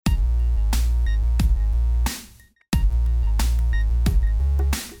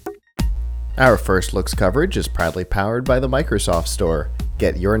Our First Looks coverage is proudly powered by the Microsoft Store.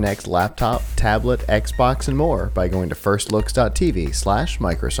 Get your next laptop, tablet, Xbox, and more by going to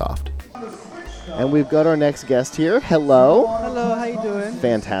firstlooks.tv/Microsoft. And we've got our next guest here. Hello. Hello, how you doing?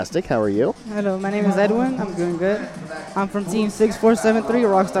 Fantastic. How are you? Hello, my name is Edwin. I'm doing good. I'm from Team 6473,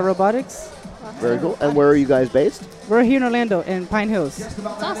 Rockstar Robotics. Very cool. And where are you guys based? We're here in Orlando, in Pine Hills. That's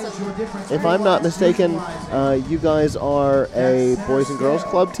awesome. If I'm not mistaken, you guys are a Boys and Girls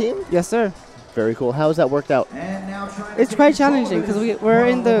Club team? Yes, sir. Very cool. How has that worked out? It's quite challenging because we're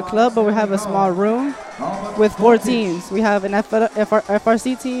in the club, but we have a small room with 4 teams. We have an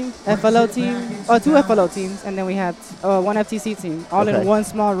FRC team, FLO team, two FLO teams, and then we have one FTC team, all in one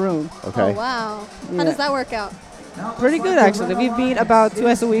small room. Okay. Oh, wow. How does that work out? Pretty good, actually. We meet about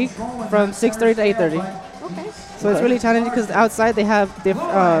twice a week from 6:30 to 8:30. Okay. So it's really challenging because outside they have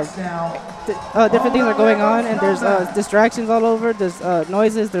different things are going on, and there's distractions all over. There's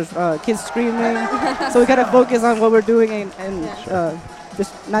noises. There's kids screaming. So we gotta focus on what we're doing and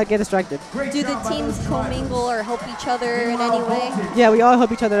just not get distracted. Do the teams commingle or help each other in any way? Yeah, we all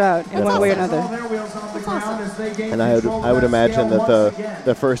help each other out in one way or another. That's awesome. And I would imagine that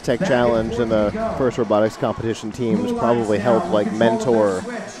the First Tech Challenge and the First Robotics Competition teams probably help like mentor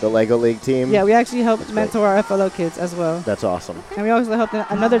the Lego League team. Yeah, we actually help mentor our FLO kids as well. That's awesome. And we also help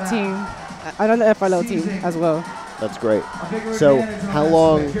another team, another FLO team as well. That's great. So how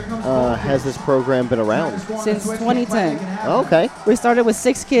long has this program been around? Since 2010. Okay. We started with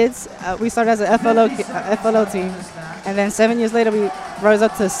 6 kids. We started as a FLO team. And then 7 years later, we rose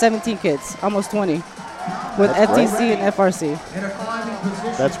up to 17 kids, almost 20, with That's FTC great. and FRC.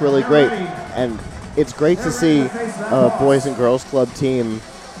 That's really great. And it's great to see a Boys and Girls Club team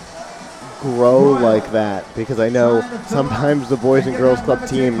grow like that, because I know sometimes the Boys and Girls Club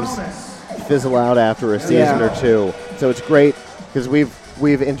teams fizzle out after a season or two. So it's great because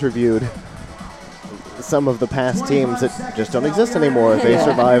we've interviewed some of the past teams that just don't exist anymore. They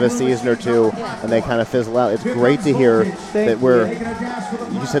survive a season or two and they kind of fizzle out. It's great to hear that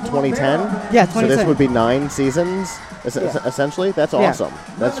you said 2010? Yeah, 2010. So this would be 9 seasons, essentially? That's awesome.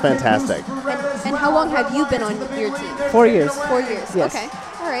 That's fantastic. And how long have you been on your team? 4 years. 4 years. Yes. Okay.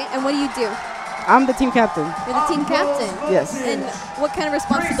 All right. And what do you do? I'm the team captain. You're the team captain. Yes. And what kind of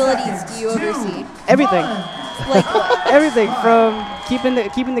responsibilities do you oversee? Everything. Like what? Everything from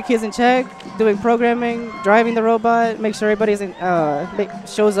keeping the kids in check, doing programming, driving the robot, make sure everybody's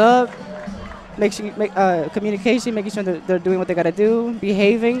shows up, communication, making sure they're doing what they gotta do,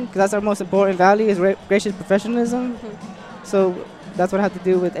 behaving, because that's our most important value is gracious professionalism. Mm-hmm. So that's what I have to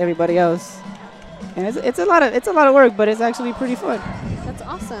do with everybody else, and it's a lot of work, but it's actually pretty fun. That's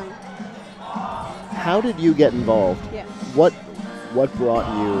awesome. How did you get involved? Yeah. What brought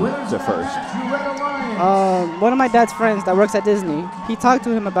you to First? One of my dad's friends that works at Disney, he talked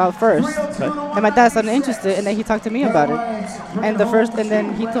to him about First, and my dad sounded interested, and then he talked to me about it, and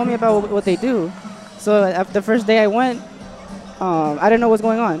then he told me about what they do. So after the first day I went, I didn't know what was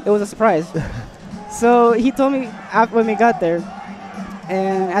going on. It was a surprise. So he told me when we got there,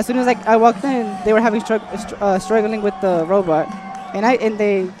 and as soon as I walked in, they were having struggling with the robot, and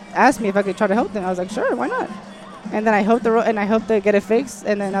they asked me if I could try to help them. I was like, sure, why not? And then I helped to get it fixed,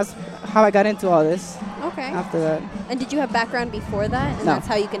 and then that's how I got into all this. Okay. After that. And did you have background before that, and No. that's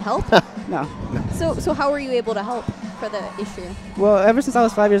how you can help? No. So how were you able to help for the issue? Well, ever since I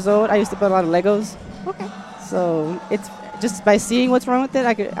was 5 years old, I used to build a lot of Legos. Okay. So it's just by seeing what's wrong with it,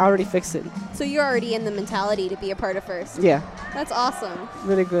 I could already fix it. So you're already in the mentality to be a part of First. Yeah. That's awesome.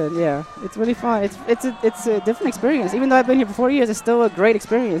 Really good. Yeah. It's really fun. It's a different experience. Even though I've been here for 4 years, it's still a great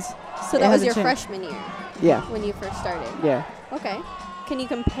experience. So It that was hasn't your changed. freshman year Yeah. when you first started. Yeah. Okay. Can you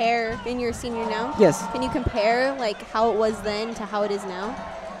compare, in your senior now? Yes. Can you compare like how it was then to how it is now?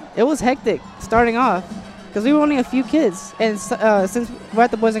 It was hectic starting off because we were only a few kids, and since we're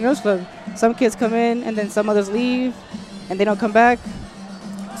at the Boys and Girls Club, some kids come in and then some others leave, and they don't come back.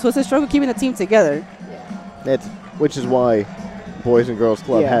 So it's a struggle keeping the team together. Which is why Boys and Girls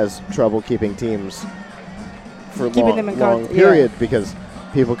Club Yeah. has trouble keeping teams for Keeping them in long yeah. period because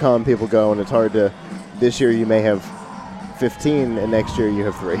people come, people go, and it's hard to. This year you may have 15, and next year you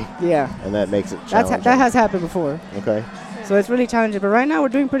have 3, Yeah. and that makes it challenging. That has happened before. Okay. So it's really challenging, but right now we're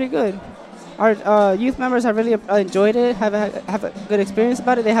doing pretty good. Our youth members have really enjoyed it, have a good experience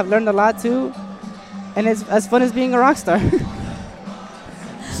about it. They have learned a lot too, and it's as fun as being a rock star.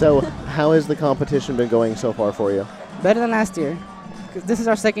 So how has the competition been going so far for you? Better than last year, because this is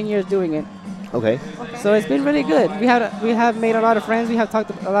our second year doing it. Okay. So it's been really good. We have made a lot of friends. We have talked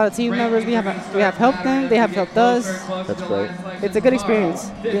to a lot of team members. We have helped them. They have helped us. That's great. It's a good experience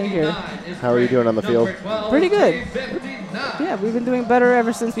being here. How are you doing on the field? Pretty good. Yeah, we've been doing better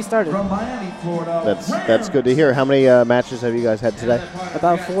ever since we started. That's good to hear. How many matches have you guys had today?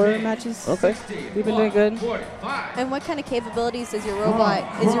 About 4 matches. Okay. We've been doing good. And what kind of capabilities is your robot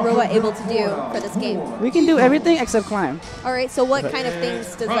able to do for this game? We can do everything except climb. All right, so what kind of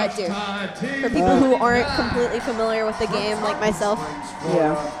things does that do? For people who aren't completely familiar with the game, like myself.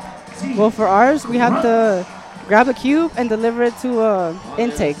 Yeah. Well, for ours, we have to grab a cube and deliver it to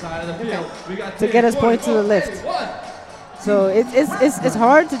intake to get us point to the lift. So it's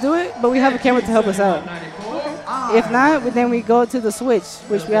hard to do it, but we have a camera to help us out. If not, then we go to the switch,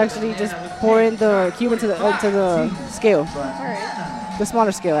 which we actually just pour in the cube into the scale. All right. The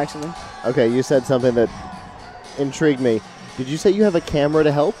smaller scale, actually. Okay, you said something that intrigued me. Did you say you have a camera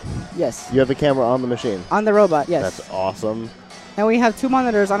to help? Yes. You have a camera on the machine? On the robot, yes. That's awesome. And we have 2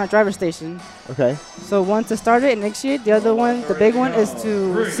 monitors on our driver station. Okay. So one to start it and initiate. The other one, the big one, is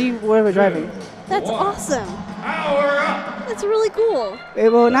to see where we're driving. That's awesome. That's really cool.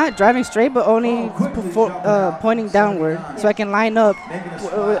 Well, not driving straight, but only pointing downward, so I can line up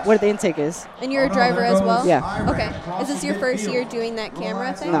where the intake is. And you're a driver as well? Yeah. Okay. Is this your first year doing that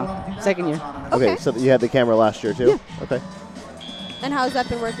camera thing? No, 2nd year. Okay, Okay. so you had the camera last year too? Yeah. Okay. And how's that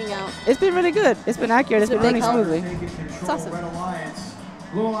been working out? It's been really good. It's been accurate. It's It's a been big running help. smoothly. It's awesome.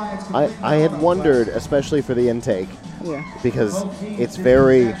 I had wondered, especially for the intake, Yeah. because it's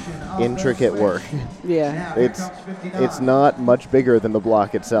very intricate work. Yeah. It's not much bigger than the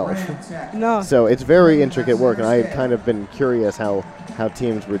block itself. No. So it's very intricate work, and I had kind of been curious how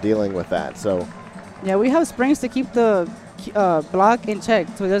teams were dealing with that. So Yeah, we have springs to keep the block in check,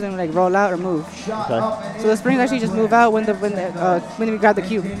 so it doesn't like roll out or move. okay. So the springs actually just move out when we grab the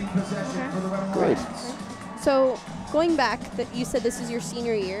cube. Great. So going back, you said this is your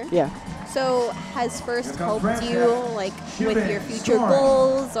senior year. Yeah. So has First helped you like with your future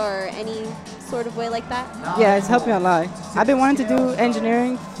goals or any sort of way like that? Yeah, it's helped me a lot. I've been wanting to do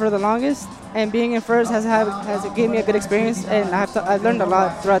engineering for the longest, and being in First has given me a good experience, and I've learned a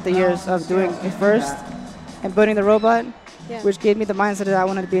lot throughout the years of doing it First and building the robot, Yeah. which gave me the mindset that I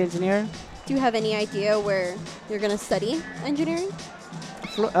wanted to be an engineer. Do you have any idea where you're going to study engineering?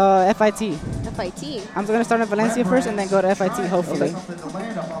 FIT. FIT. I'm going to start in Valencia first and then go to FIT, hopefully.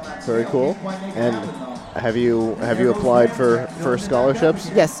 Very cool. And have you applied for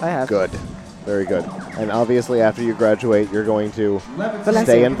scholarships? Yes, I have. Good. Very good. And obviously, after you graduate, you're going to Valencia.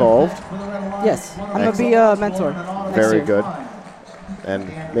 stay involved. Yes, I'm going to be a mentor. next Very year. good.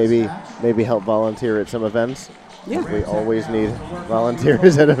 And maybe help volunteer at some events. Yeah. We always need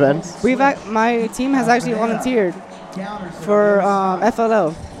volunteers at events. My team has actually volunteered for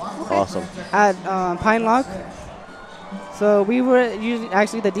FLO Awesome. at Pine Lock. So we were usually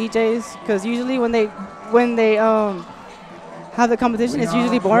actually the DJs, because usually when they have the competition, it's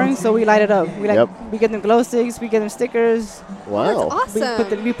usually boring. So we light it up. We get them glow sticks, we get them stickers. Wow. That's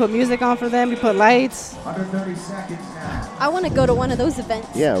awesome. We put music on for them. We put lights. I want to go to one of those events.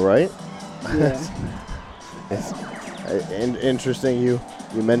 Yeah, right? Yeah. It's interesting you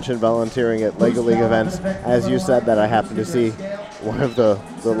mentioned volunteering at Lego League events. As you said that, I happened to see one of the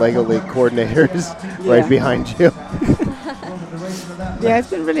Lego League coordinators right Yeah. behind you. Yeah, it's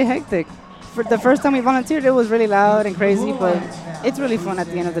been really hectic. For the first time we volunteered, it was really loud and crazy, but it's really fun at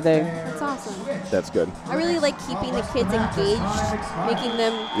the end of the day. That's awesome. That's good. I really like keeping the kids engaged, making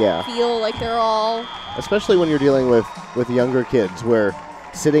them Yeah. feel like they're all. Especially when you're dealing with younger kids, where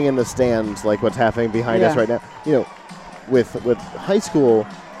sitting in the stands, like what's happening behind us Yeah. right now, with high school,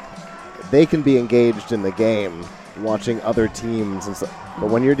 they can be engaged in the game, watching other teams and stuff. But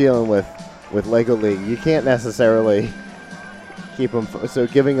when you're dealing with Lego League, you can't necessarily keep them. So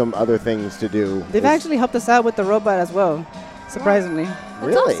giving them other things to do. They've is- actually helped us out with the robot as well, surprisingly. That's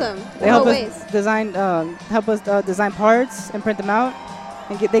Really? awesome. They In help what us ways? design parts and print them out,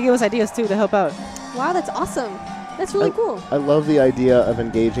 and they give us ideas too to help out. Wow, that's awesome. That's really cool. I love the idea of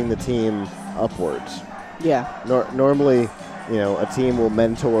engaging the team upwards. Yeah, Normally, a team will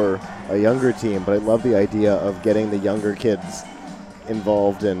mentor a younger team, but I love the idea of getting the younger kids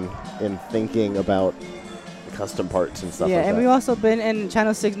involved in thinking about custom parts and stuff yeah, like and that. we've also been in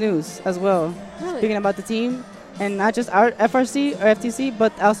Channel 6 News as well, Really? speaking about the team, and not just our FRC or FTC,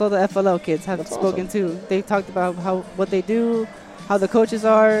 but also the FLO kids have That's spoken awesome. too. They talked about what they do, how the coaches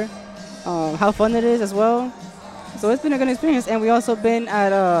are, how fun it is as well. So it's been a good experience, and we also been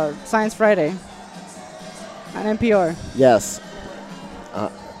at Science Friday on NPR. Yes.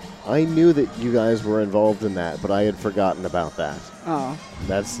 I knew that you guys were involved in that, but I had forgotten about that. Oh,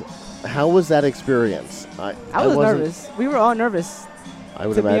 How was that experience? I was wasn't- nervous. We were all nervous I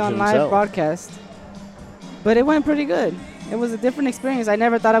would to be imagine on live so. broadcast, but it went pretty good. It was a different experience. I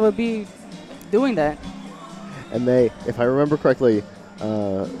never thought I would be doing that. And they, if I remember correctly,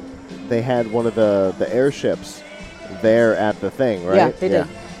 they had one of the airships there at the thing, right? Yeah, they did.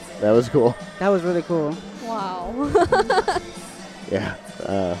 That was cool. That was really cool. Wow. Yeah.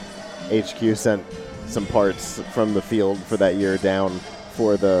 HQ sent some parts from the field for that year down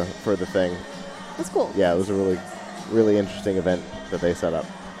for the thing. That's cool. Yeah, it was a really, really interesting event that they set up.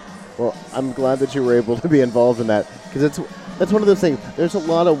 Well, I'm glad that you were able to be involved in that, because that's one of those things. There's a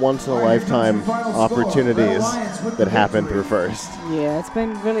lot of once-in-a-lifetime opportunities that happen through First. Yeah, it's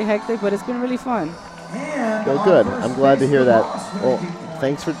been really hectic, but it's been really fun. Well, good. I'm glad to hear that. Well,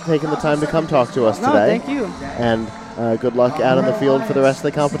 thanks for taking the time to come talk to us No, today. thank you. And good luck out on the field for the rest of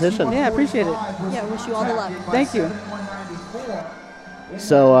the competition. Yeah, I appreciate it. Yeah, wish you all the luck. Thank you.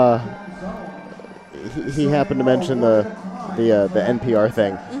 So he happened to mention the NPR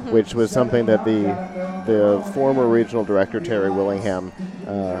thing, which was something that the former regional director Terry Willingham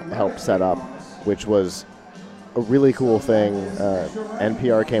helped set up, which was a really cool thing.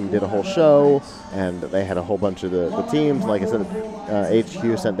 NPR came and did a whole show, and they had a whole bunch of the teams. Like I said,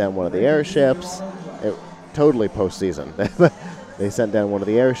 HQ sent down one of the airships. Totally postseason. They sent down one of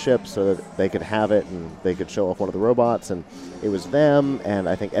the airships so that they could have it and they could show off one of the robots, and it was them, and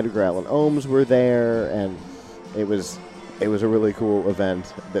I think Edgar Allan Ohms were there, and it was a really cool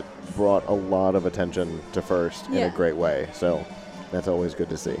event that brought a lot of attention to First in a great way. So that's always good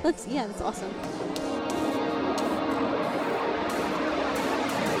to see. That's awesome.